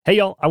Hey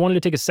y'all, I wanted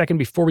to take a second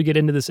before we get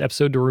into this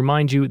episode to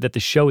remind you that the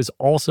show is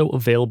also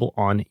available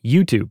on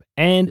YouTube.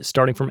 And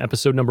starting from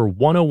episode number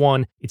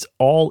 101, it's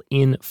all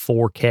in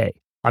 4K.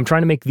 I'm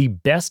trying to make the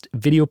best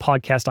video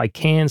podcast I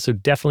can, so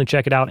definitely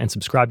check it out and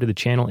subscribe to the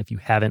channel if you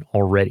haven't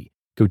already.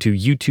 Go to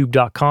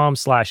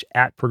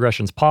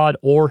youtube.com/@progressionspod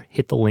or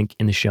hit the link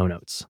in the show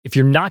notes. If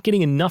you're not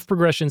getting enough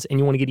progressions and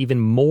you want to get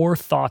even more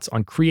thoughts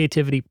on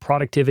creativity,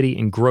 productivity,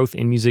 and growth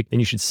in music, then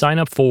you should sign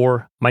up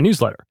for my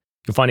newsletter.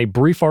 You'll find a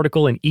brief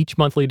article in each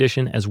monthly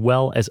edition, as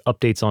well as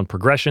updates on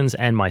progressions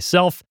and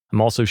myself. I'm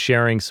also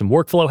sharing some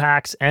workflow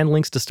hacks and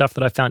links to stuff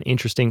that I found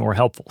interesting or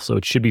helpful, so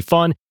it should be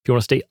fun. If you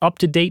want to stay up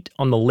to date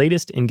on the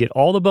latest and get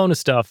all the bonus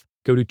stuff,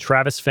 go to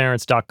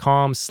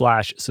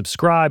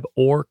travisference.com/subscribe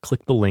or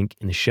click the link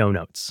in the show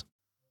notes.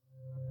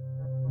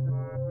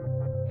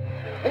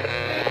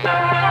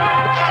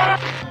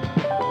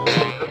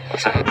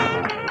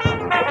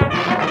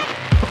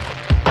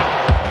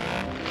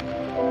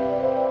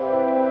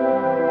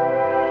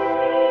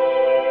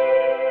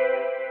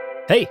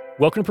 Hey,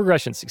 welcome to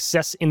Progression,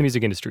 Success in the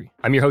Music Industry.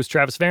 I'm your host,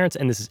 Travis Ference,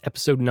 and this is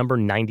episode number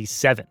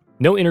 97.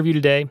 No interview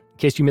today. In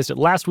case you missed it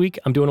last week,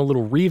 I'm doing a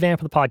little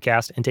revamp of the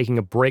podcast and taking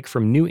a break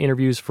from new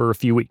interviews for a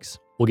few weeks.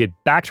 We'll get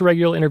back to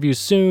regular interviews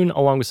soon,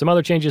 along with some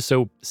other changes,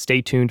 so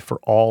stay tuned for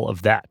all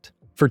of that.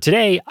 For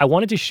today, I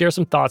wanted to share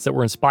some thoughts that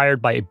were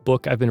inspired by a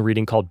book I've been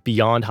reading called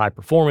Beyond High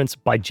Performance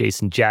by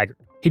Jason Jaggard.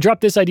 He dropped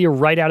this idea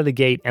right out of the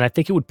gate, and I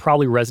think it would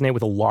probably resonate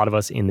with a lot of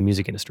us in the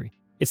music industry.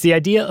 It's the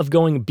idea of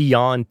going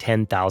beyond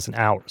 10,000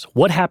 hours.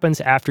 What happens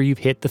after you've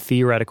hit the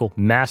theoretical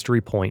mastery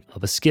point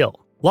of a skill?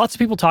 Lots of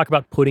people talk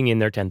about putting in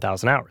their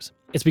 10,000 hours.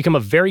 It's become a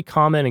very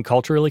common and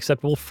culturally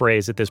acceptable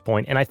phrase at this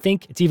point, and I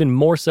think it's even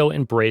more so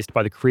embraced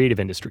by the creative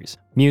industries.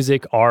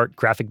 Music, art,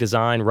 graphic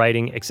design,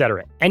 writing,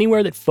 etc.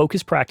 Anywhere that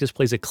focused practice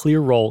plays a clear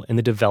role in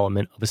the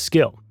development of a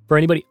skill. For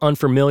anybody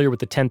unfamiliar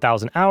with the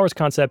 10,000 hours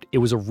concept, it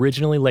was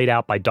originally laid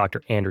out by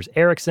Dr. Anders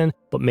Ericsson,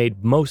 but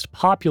made most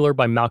popular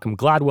by Malcolm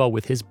Gladwell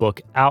with his book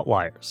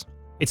Outliers.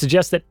 It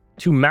suggests that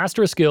to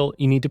master a skill,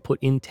 you need to put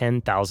in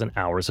 10,000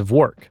 hours of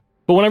work.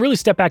 But when I really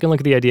step back and look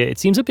at the idea, it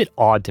seems a bit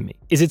odd to me.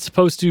 Is it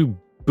supposed to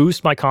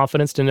boost my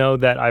confidence to know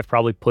that I've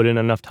probably put in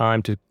enough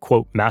time to,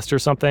 quote, master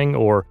something?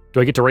 Or do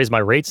I get to raise my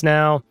rates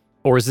now?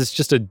 Or is this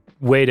just a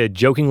way to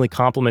jokingly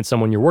compliment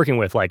someone you're working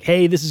with? Like,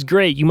 hey, this is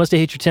great. You must have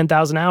hit your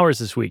 10,000 hours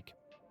this week.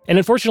 And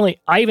unfortunately,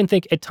 I even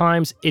think at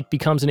times it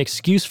becomes an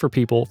excuse for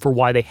people for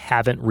why they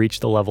haven't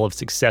reached the level of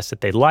success that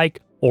they'd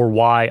like, or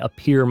why a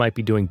peer might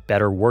be doing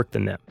better work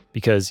than them,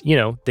 because,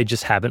 they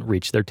just haven't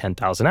reached their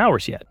 10,000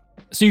 hours yet.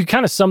 So you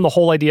kind of sum the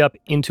whole idea up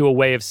into a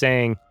way of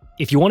saying,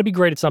 if you want to be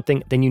great at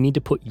something, then you need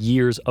to put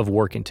years of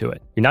work into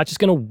it. You're not just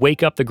going to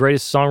wake up the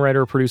greatest songwriter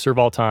or producer of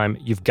all time.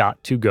 You've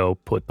got to go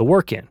put the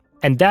work in.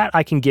 And that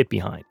I can get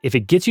behind. If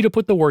it gets you to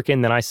put the work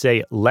in, then I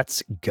say,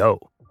 let's go.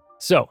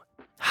 So,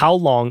 how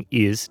long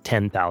is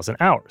 10,000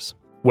 hours?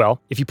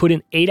 Well, if you put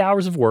in 8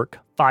 hours of work,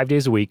 5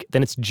 days a week,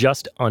 then it's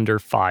just under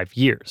 5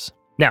 years.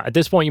 Now, at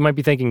this point, you might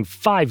be thinking,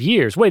 5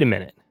 years? Wait a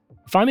minute.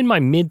 If I'm in my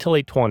mid to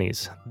late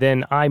 20s,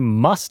 then I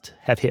must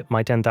have hit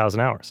my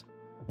 10,000 hours.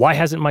 Why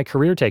hasn't my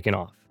career taken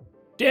off?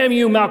 Damn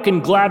you, Malcolm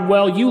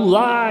Gladwell, you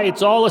lie,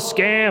 it's all a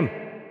scam.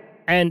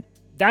 And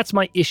that's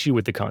my issue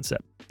with the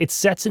concept. It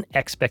sets an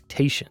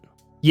expectation.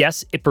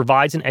 Yes, it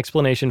provides an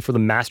explanation for the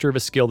mastery of a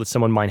skill that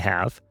someone might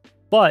have,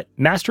 but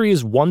mastery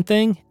is one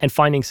thing, and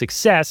finding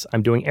success,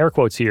 I'm doing air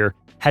quotes here,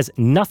 has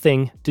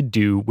nothing to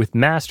do with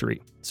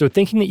mastery. So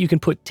thinking that you can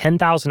put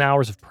 10,000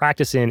 hours of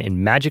practice in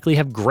and magically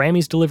have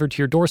Grammys delivered to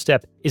your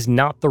doorstep is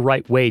not the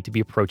right way to be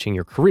approaching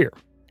your career.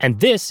 And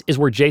this is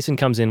where Jason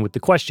comes in with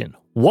the question,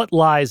 what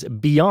lies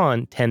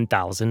beyond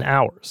 10,000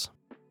 hours?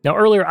 Now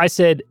earlier I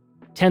said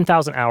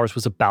 10,000 hours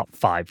was about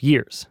 5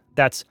 years.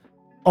 That's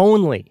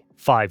only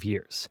 5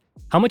 years.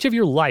 How much of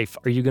your life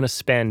are you going to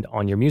spend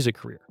on your music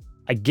career?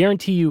 I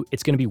guarantee you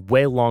it's going to be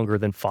way longer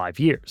than 5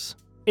 years.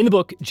 In the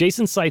book,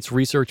 Jason cites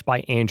research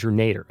by Andrew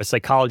Nader, a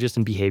psychologist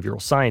and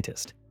behavioral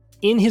scientist.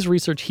 In his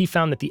research, he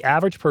found that the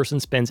average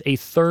person spends a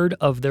third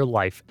of their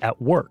life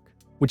at work,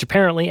 which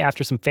apparently,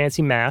 after some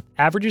fancy math,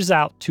 averages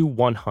out to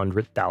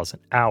 100,000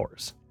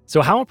 hours.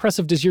 So how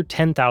impressive does your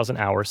 10,000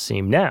 hours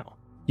seem now?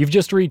 You've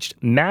just reached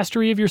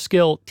mastery of your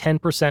skill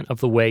 10% of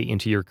the way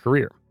into your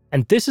career.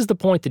 And this is the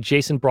point that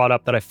Jason brought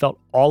up that I felt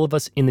all of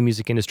us in the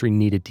music industry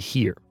needed to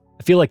hear.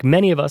 I feel like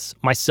many of us,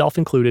 myself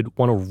included,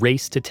 want to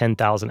race to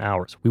 10,000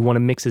 hours. We want to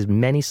mix as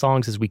many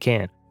songs as we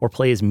can, or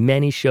play as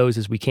many shows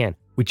as we can.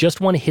 We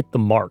just want to hit the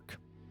mark.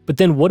 But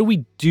then what do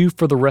we do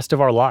for the rest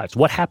of our lives?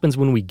 What happens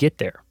when we get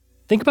there?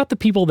 Think about the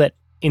people that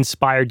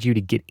inspired you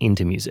to get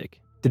into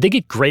music. Did they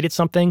get great at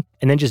something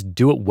and then just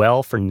do it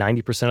well for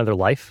 90% of their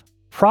life?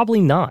 Probably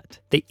not.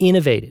 They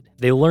innovated.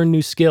 They learned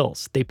new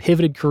skills. They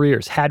pivoted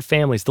careers, had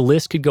families. The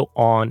list could go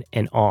on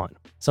and on.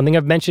 Something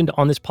I've mentioned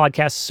on this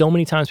podcast so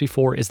many times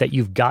before is that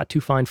you've got to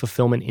find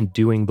fulfillment in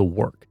doing the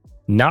work,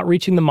 not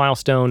reaching the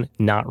milestone,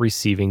 not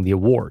receiving the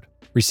award.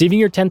 Receiving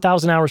your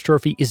 10,000 hours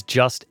trophy is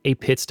just a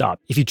pit stop.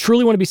 If you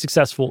truly want to be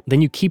successful,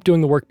 then you keep doing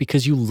the work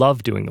because you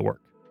love doing the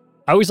work.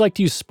 I always like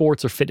to use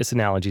sports or fitness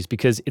analogies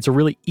because it's a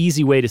really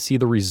easy way to see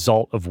the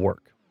result of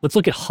work. Let's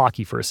look at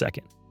hockey for a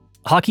second.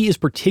 Hockey is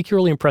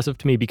particularly impressive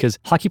to me because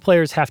hockey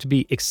players have to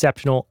be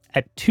exceptional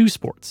at two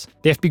sports.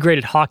 They have to be great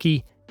at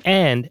hockey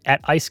and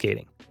at ice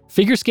skating.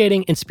 Figure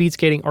skating and speed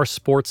skating are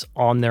sports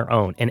on their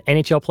own, and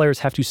NHL players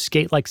have to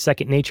skate like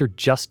second nature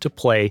just to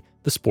play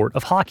the sport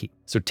of hockey.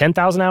 So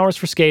 10,000 hours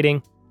for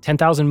skating,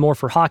 10,000 more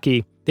for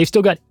hockey. They've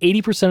still got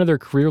 80% of their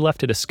career left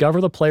to discover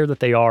the player that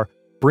they are,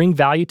 bring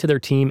value to their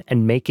team,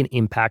 and make an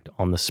impact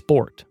on the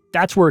sport.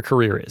 That's where a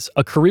career is.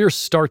 A career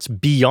starts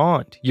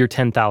beyond your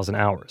 10,000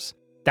 hours.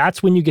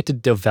 That's when you get to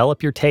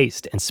develop your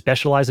taste and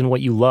specialize in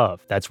what you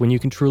love. That's when you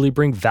can truly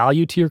bring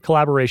value to your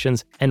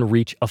collaborations and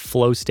reach a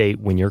flow state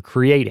when you're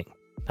creating.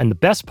 And the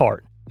best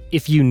part,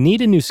 if you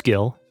need a new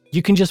skill,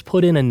 you can just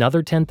put in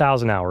another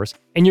 10,000 hours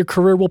and your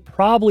career will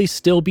probably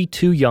still be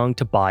too young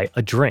to buy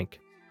a drink.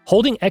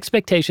 Holding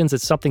expectations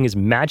that something is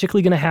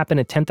magically going to happen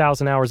at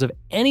 10,000 hours of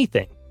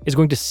anything is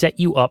going to set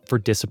you up for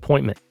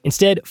disappointment.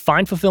 Instead,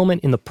 find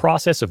fulfillment in the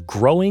process of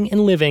growing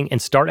and living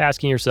and start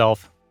asking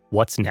yourself,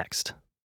 what's next?